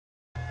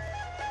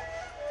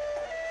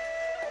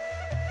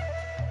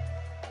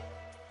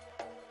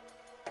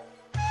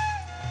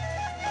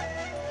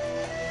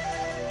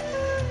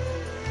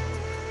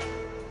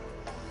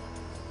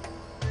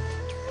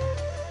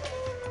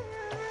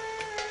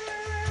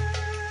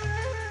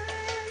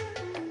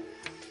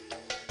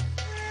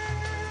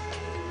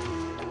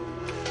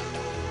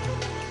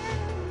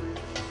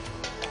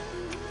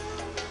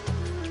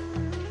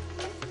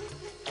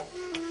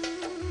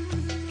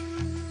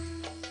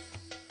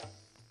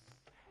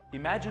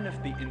Imagine if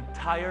the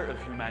entire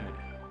of humanity,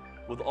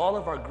 with all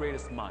of our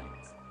greatest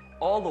minds,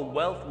 all the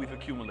wealth we've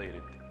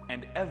accumulated,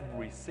 and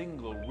every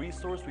single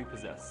resource we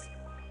possess,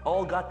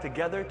 all got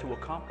together to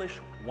accomplish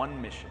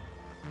one mission.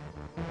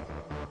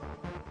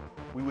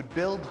 We would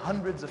build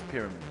hundreds of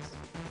pyramids.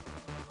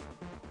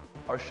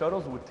 Our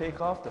shuttles would take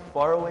off to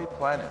faraway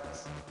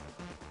planets.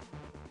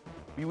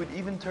 We would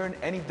even turn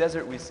any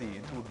desert we see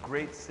into a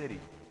great city.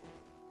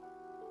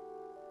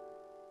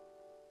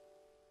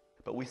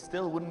 But we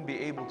still wouldn't be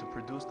able to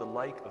produce the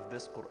like of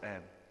this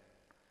Quran.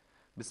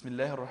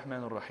 Bismillah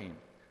ar-Rahman ar-Rahim.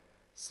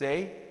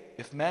 Say,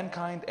 if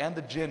mankind and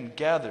the jinn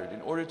gathered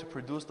in order to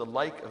produce the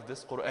like of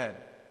this Quran,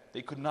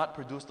 they could not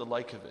produce the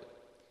like of it,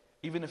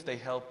 even if they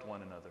helped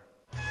one another.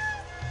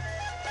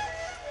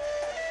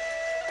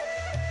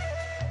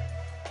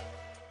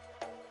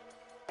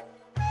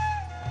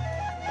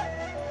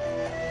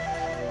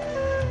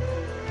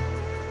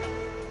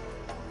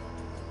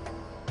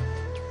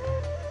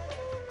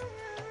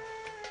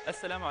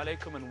 Assalamu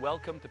alaikum and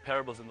welcome to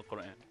Parables in the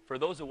Quran. For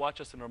those who watch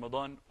us in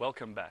Ramadan,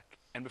 welcome back.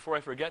 And before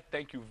I forget,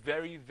 thank you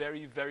very,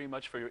 very, very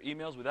much for your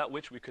emails, without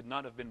which we could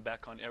not have been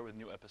back on air with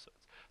new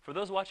episodes. For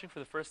those watching for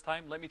the first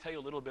time, let me tell you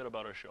a little bit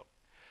about our show.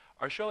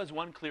 Our show has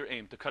one clear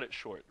aim: to cut it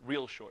short,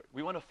 real short.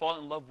 We want to fall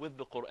in love with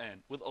the Quran,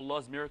 with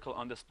Allah's miracle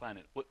on this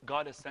planet, what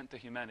God has sent to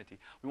humanity.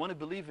 We want to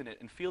believe in it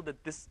and feel that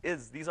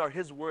these are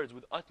His words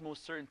with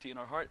utmost certainty in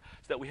our heart,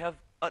 so that we have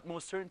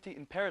utmost certainty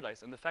in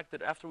paradise, and the fact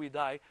that after we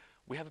die,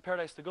 we have a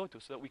paradise to go to,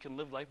 so that we can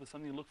live life with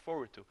something to look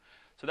forward to.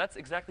 So that's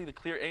exactly the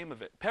clear aim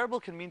of it. Parable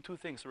can mean two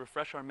things to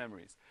refresh our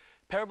memories.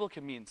 Parable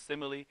can mean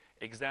simile,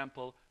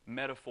 example,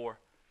 metaphor,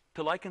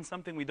 to liken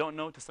something we don't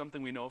know to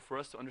something we know, for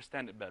us to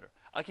understand it better.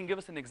 I can give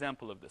us an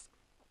example of this.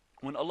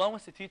 When Allah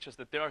wants to teach us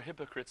that there are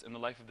hypocrites in the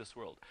life of this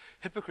world,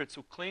 hypocrites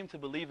who claim to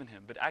believe in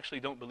Him but actually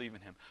don't believe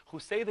in Him, who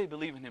say they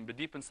believe in Him but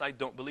deep inside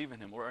don't believe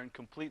in Him or are in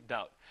complete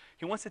doubt.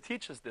 He wants to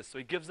teach us this, so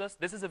He gives us,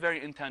 this is a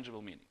very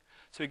intangible meaning.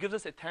 So He gives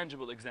us a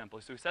tangible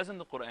example. So He says in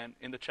the Quran,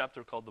 in the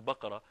chapter called the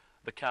Baqarah,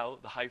 the cow,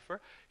 the heifer,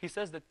 He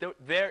says that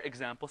their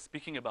example,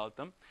 speaking about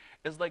them,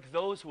 is like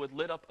those who had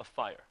lit up a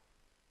fire.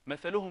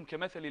 مثلهم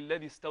كمثل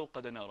الذي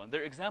استوقد نارا.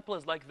 Their example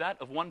is like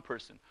that of one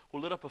person who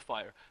lit up a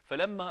fire.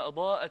 فلما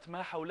أضاءت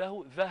ما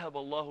حوله ذهب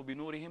الله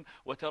بنورهم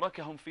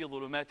وتركهم في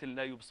ظلمات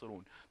لا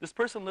يبصرون. This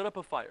person lit up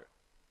a fire,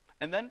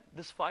 and then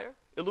this fire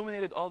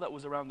illuminated all that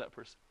was around that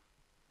person.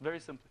 Very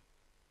simply.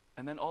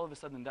 And then all of a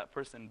sudden that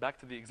person, back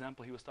to the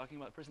example he was talking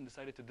about, the person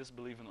decided to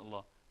disbelieve in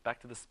Allah.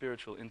 Back to the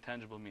spiritual,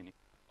 intangible meaning.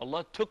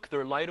 Allah took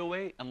their light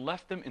away and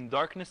left them in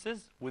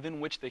darknesses within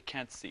which they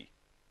can't see.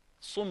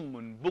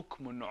 صُمٌ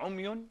بُكْمٌ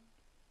عُمْيٌ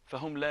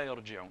فَهُمْ لَا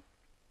يَرْجِعُونَ.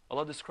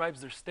 Allah describes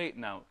their state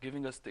now,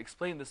 giving us to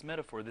explain this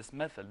metaphor, this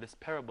method, this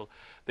parable.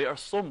 They are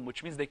sum,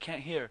 which means they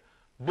can't hear.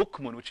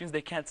 Bukmun, which means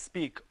they can't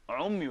speak.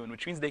 Umyun,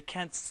 which means they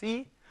can't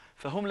see.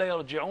 فَهُمْ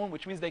لَا يَرْجِعُونَ,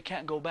 which means they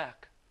can't go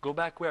back. Go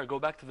back where? Go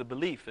back to the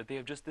belief that they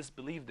have just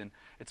disbelieved in.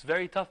 It's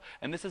very tough.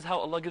 And this is how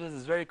Allah gives us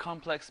this very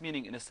complex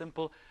meaning in a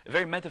simple, a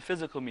very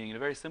metaphysical meaning, in a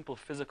very simple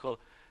physical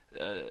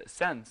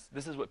sense.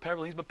 This is what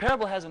parable means. But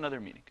parable has another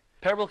meaning.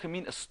 Parable can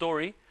mean a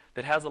story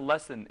that has a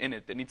lesson in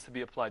it that needs to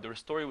be applied, or a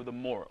story with a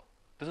moral.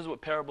 This is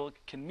what parable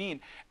can mean.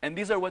 And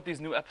these are what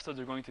these new episodes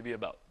are going to be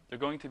about. They're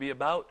going to be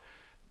about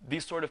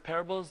these sort of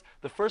parables.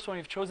 The first one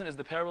we've chosen is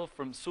the parable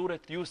from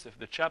Surat Yusuf,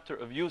 the chapter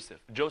of Yusuf,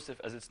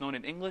 Joseph as it's known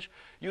in English,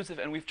 Yusuf.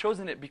 And we've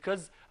chosen it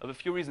because of a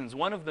few reasons.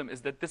 One of them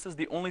is that this is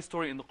the only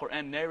story in the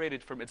Quran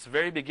narrated from its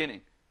very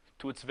beginning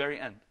to its very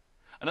end.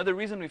 Another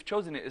reason we've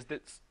chosen it is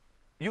that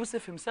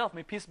Yusuf himself,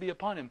 may peace be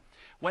upon him,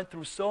 went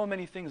through so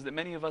many things that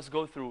many of us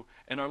go through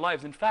in our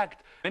lives. In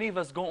fact, many of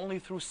us go only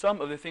through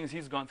some of the things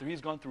he's gone through.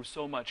 He's gone through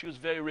so much. He was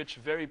very rich,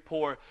 very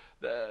poor,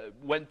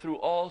 went through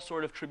all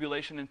sort of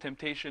tribulation and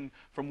temptation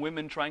from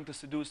women trying to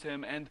seduce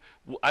him. And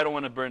I don't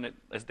want to burn it,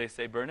 as they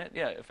say, burn it.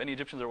 Yeah, if any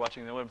Egyptians are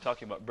watching, they know what I'm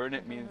talking about. Burn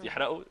it means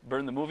yahra'u,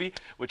 burn the movie,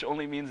 which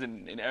only means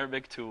in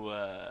Arabic to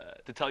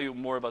tell you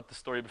more about the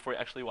story before you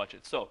actually watch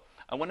it. So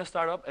I want to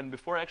start up, and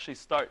before I actually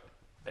start,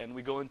 and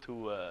we go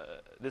into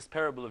this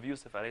parable of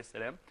Yusuf alayhi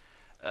salam.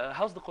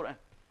 How's the Quran?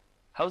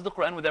 How's the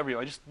Quran with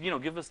everyone? Just,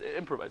 give us,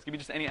 improvise. Give me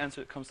just any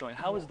answer that comes to mind.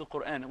 How is the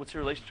Quran? What's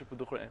your relationship with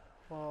the Quran?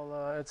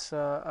 Well, it's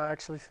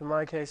actually, for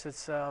my case, it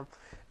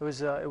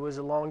was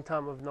a long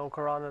time of no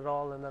Quran at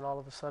all, and then all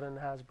of a sudden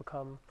it has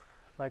become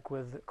like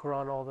with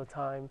Quran all the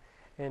time,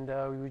 and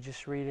we were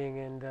just reading,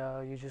 and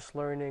you're just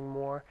learning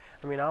more.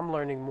 I mean, I'm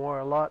learning more,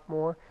 a lot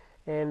more,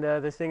 and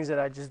the things that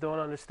I just don't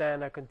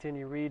understand, I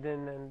continue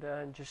reading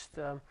and just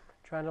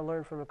trying to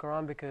learn from the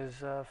Quran, because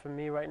for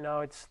me right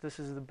now,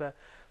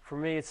 for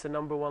me it's the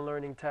 #1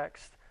 learning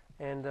text,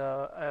 and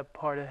a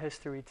part of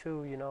history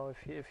too,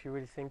 if you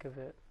really think of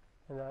it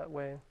in that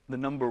way. The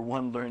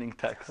 #1 learning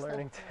text.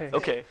 Learning text.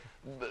 Okay.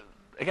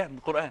 Again,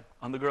 the Quran,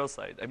 on the girl's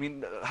side. I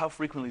mean, how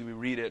frequently do we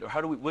read it, or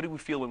what do we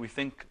feel when we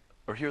think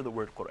or hear the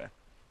word Quran?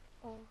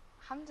 Well,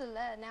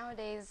 alhamdulillah,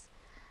 nowadays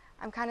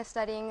I'm kind of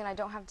studying and I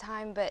don't have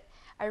time, but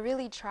I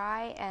really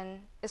try,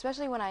 and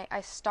especially when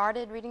I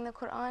started reading the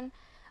Quran,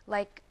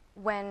 like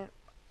when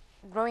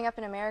growing up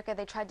in America,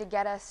 they tried to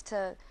get us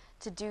to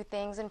to do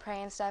things and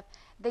pray and stuff,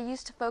 they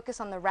used to focus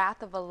on the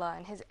wrath of Allah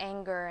and His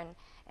anger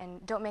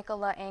and don't make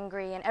Allah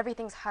angry and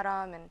everything's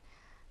haram. And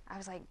I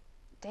was like,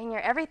 dang,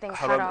 everything's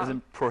haram. Haram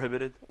isn't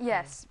prohibited?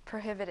 Yes,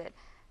 prohibited.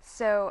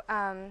 So,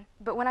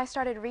 but when I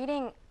started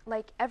reading,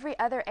 like every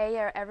other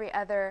ayah or every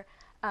other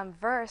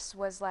verse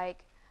was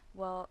like,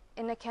 well,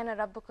 inna kana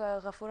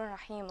rabbuka ghafurun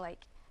rahim, like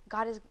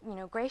God is,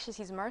 gracious,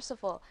 He's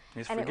merciful.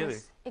 He's and forgiving. It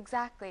was,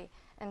 exactly.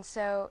 And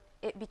so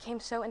it became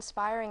so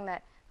inspiring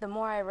that the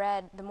more I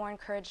read, the more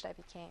encouraged I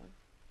became.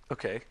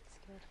 Okay.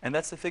 And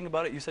that's the thing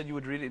about it. You said you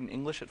would read it in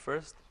English at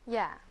first?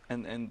 Yeah.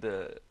 And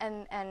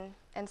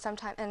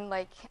sometimes, and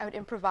like I would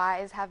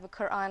improvise, have a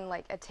Quran,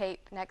 like a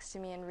tape next to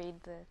me and read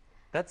the.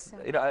 That's,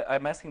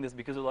 I'm asking this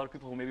because a lot of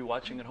people who may be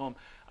watching at home,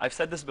 I've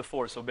said this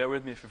before, so bear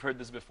with me if you've heard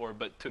this before,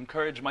 but to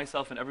encourage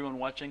myself and everyone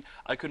watching,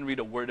 I couldn't read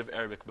a word of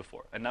Arabic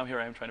before. And now here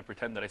I am trying to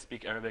pretend that I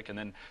speak Arabic and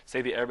then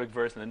say the Arabic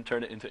verse and then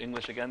turn it into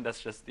English again.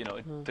 That's just, it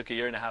took a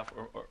year and a half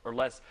or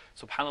less.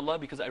 SubhanAllah,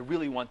 because I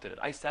really wanted it.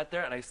 I sat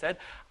there and I said,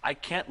 I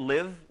can't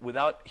live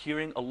without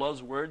hearing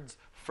Allah's words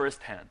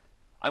firsthand.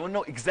 I want to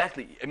know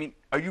exactly,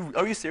 are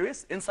you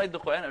serious? Inside the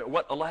Quran,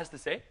 what Allah has to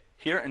say,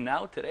 here and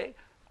now, today?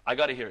 I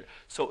got to hear it.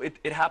 So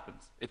it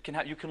happens.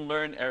 You can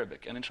learn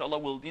Arabic. And inshallah,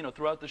 we'll,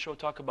 throughout the show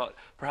talk about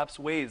perhaps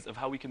ways of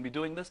how we can be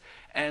doing this.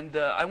 And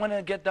I want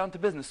to get down to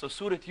business. So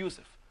Surat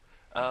Yusuf.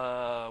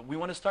 We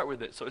want to start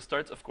with it. So it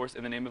starts, of course,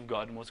 in the name of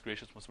God, most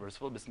gracious, most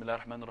merciful. Bismillah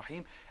ar-Rahman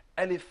ar-Rahim.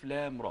 Alif,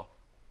 Lam, Ra.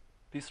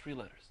 These 3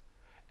 letters.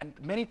 And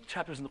many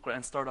chapters in the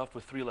Quran start off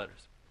with 3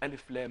 letters.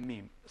 Alif, Lam,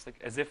 Mim. It's like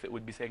as if it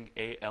would be saying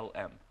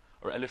A-L-M.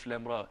 Or Alif,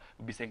 Lam, Ra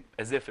would be saying,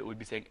 as if it would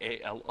be saying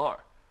A-L-R.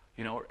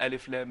 Or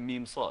Alif, Lam,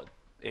 Mim, Sad.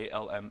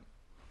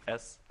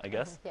 A-L-M-S, I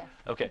guess? Yeah.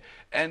 Okay.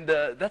 And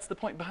that's the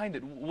point behind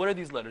it. What are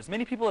these letters?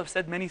 Many people have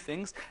said many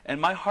things,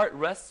 and my heart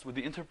rests with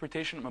the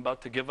interpretation I'm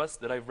about to give us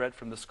that I've read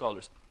from the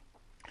scholars.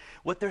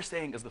 What they're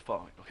saying is the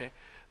following, okay?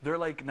 They're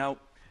like, now,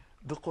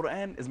 the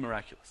Quran is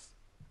miraculous.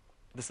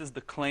 This is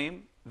the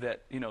claim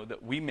that,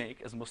 that we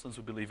make as Muslims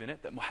who believe in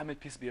it, that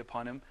Muhammad, peace be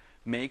upon him,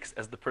 makes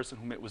as the person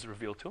whom it was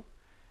revealed to.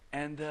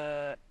 And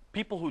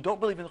people who don't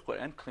believe in the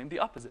Quran claim the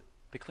opposite.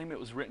 They claim it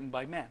was written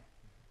by man.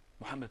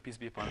 Muhammad, peace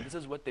be upon him. This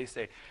is what they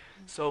say.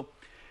 So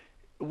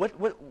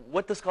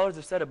what the scholars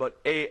have said about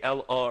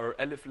A-L-R, or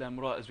Alif Lam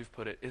Ra, as we've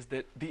put it, is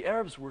that the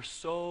Arabs were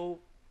so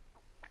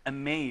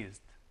amazed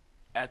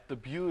at the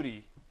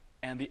beauty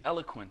and the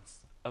eloquence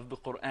of the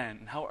Quran,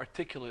 and how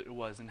articulate it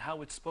was, and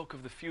how it spoke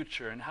of the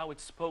future, and how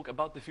it spoke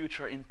about the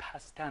future in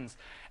past tense,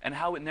 and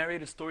how it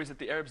narrated stories that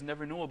the Arabs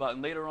never knew about,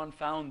 and later on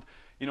found,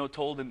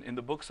 told in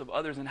the books of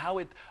others, and how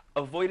it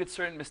avoided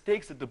certain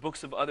mistakes that the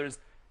books of others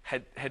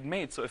had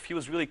made. So if he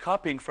was really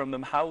copying from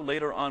them, how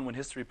later on when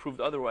history proved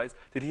otherwise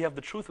did he have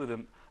the truth with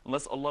him,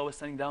 unless Allah was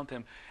sending down to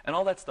him, and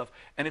all that stuff.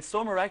 And it's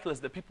so miraculous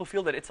that people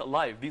feel that it's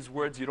alive. These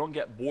words, you don't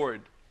get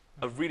bored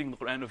of reading the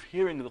Quran, of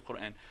hearing the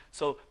Quran.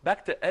 So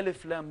back to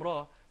Alif Lam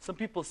Ra, some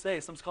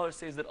scholars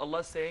say that Allah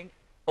is saying,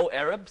 O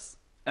Arabs,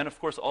 and of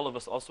course all of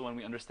us also when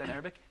we understand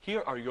Arabic,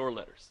 here are your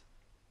letters.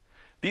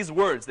 These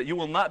words that you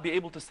will not be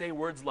able to say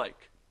words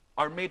like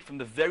are made from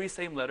the very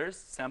same letters,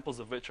 samples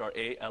of which are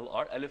A, L,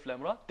 R, Alif,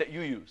 Lam, Ra, that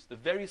you use. The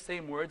very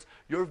same words,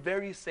 your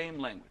very same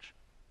language.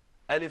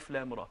 Alif,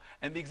 Lam, Ra.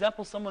 And the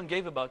example someone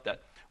gave about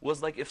that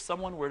was like if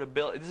someone were to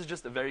build, this is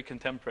just a very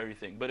contemporary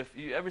thing, but if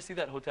you ever see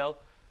that hotel,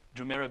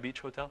 Jumeirah Beach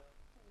Hotel,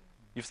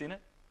 you've seen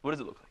it? What does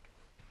it look like?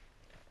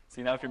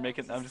 See, now if you're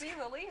making, I'm just... See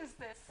the leaves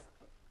this,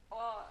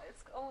 well,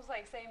 it's almost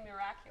like saying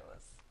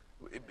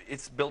miraculous.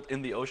 It's built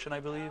in the ocean, I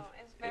believe.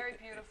 Oh, it's very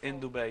beautiful. In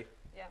Dubai.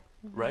 Yeah.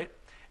 Right?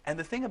 And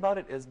the thing about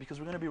it is, because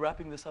we're going to be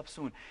wrapping this up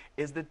soon,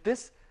 is that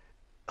this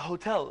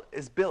hotel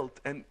is built,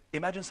 and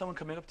imagine someone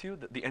coming up to you,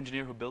 the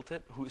engineer who built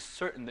it, who is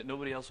certain that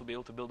nobody else will be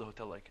able to build a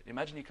hotel like it.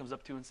 Imagine he comes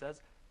up to you and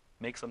says,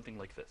 make something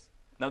like this.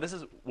 Now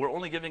we're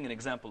only giving an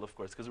example, of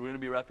course, because we're going to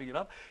be wrapping it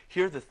up.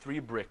 Here are the 3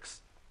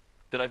 bricks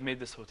that I've made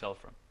this hotel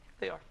from.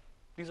 They are.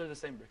 These are the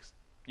same bricks.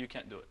 You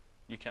can't do it.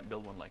 You can't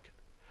build one like it.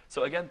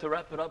 So again, to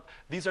wrap it up,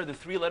 these are the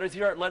 3 letters.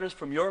 Here are letters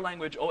from your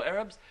language, O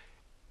Arabs.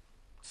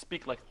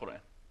 Speak like the Quran.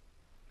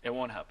 It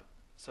won't happen.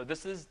 So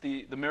this is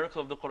the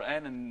miracle of the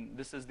Quran, and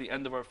this is the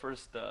end of our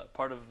first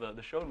part of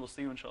the show, and we'll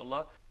see you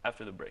inshallah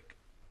after the break.